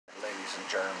and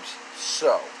germs.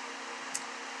 So,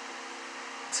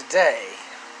 today,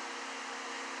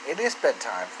 it is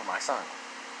bedtime for my son.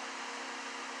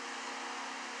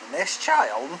 And this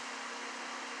child,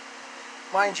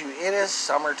 mind you, it is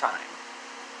summertime.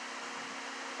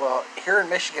 Well, here in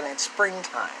Michigan, it's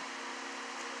springtime.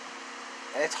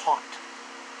 And it's hot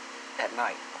at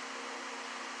night.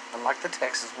 Unlike the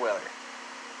Texas weather.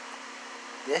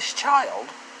 This child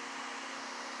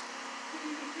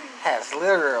has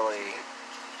literally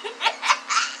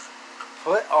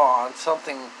put on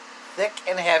something thick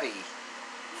and heavy.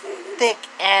 Thick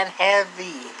and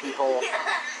heavy, people.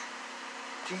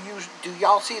 Do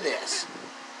y'all see this?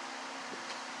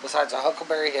 Besides a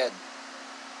huckleberry head.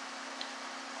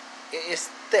 It is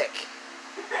thick.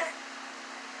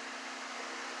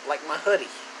 Like my hoodie.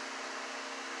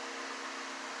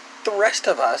 The rest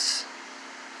of us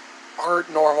are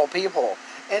normal people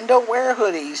and don't wear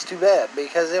hoodies to bed,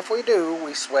 because if we do,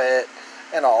 we sweat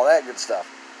and all that good stuff.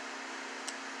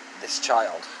 This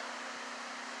child,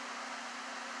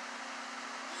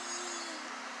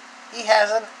 he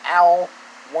has an owl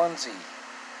onesie,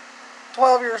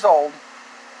 12 years old,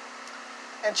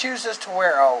 and chooses to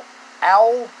wear a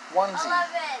owl onesie. 11.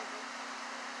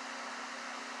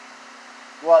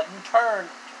 Well, you turn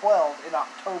 12 in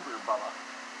October, Bubba.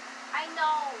 I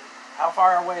know. How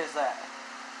far away is that?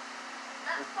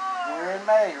 Not far. We're in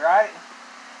May, right?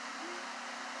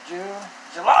 June,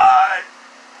 July,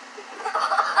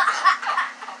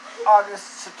 August,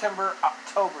 September,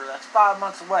 October. That's 5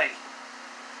 months away.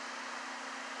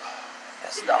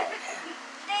 This dog.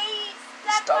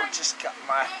 This dog just got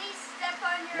my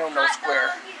no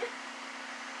square.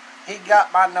 He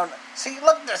got my no. See,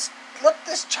 look at this. Look at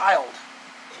this child.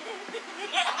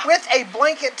 With a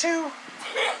blanket too.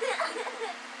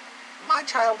 My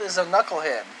child is a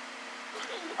knucklehead.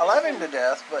 I love him to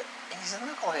death, but he's a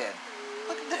knucklehead.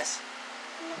 Look at this.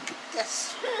 Look at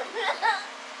this.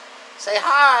 Say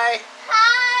hi.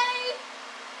 Hi.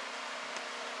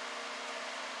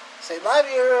 Say love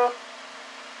you.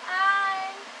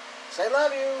 Hi. Say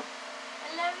love you.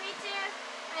 I love you too.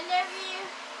 I love you.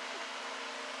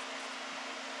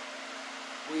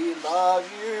 We love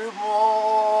you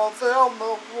more than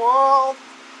the world.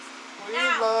 We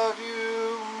love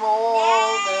you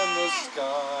more than the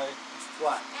sky.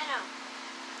 What?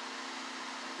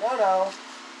 N-O. No.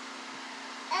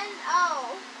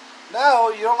 N-O. No,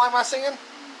 you don't like my singing?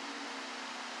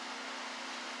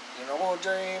 You know, a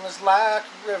dream is like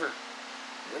a river,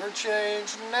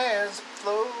 interchanging as it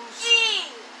flows.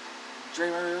 E. The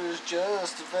dreamer is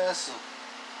just a vessel,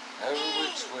 every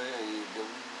which way it goes.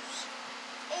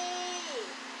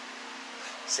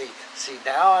 See,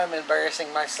 now I'm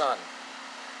embarrassing my son.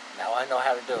 Now I know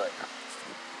how to do it.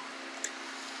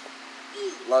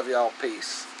 Love y'all.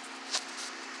 Peace.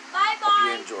 Bye-bye. Hope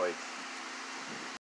you enjoyed.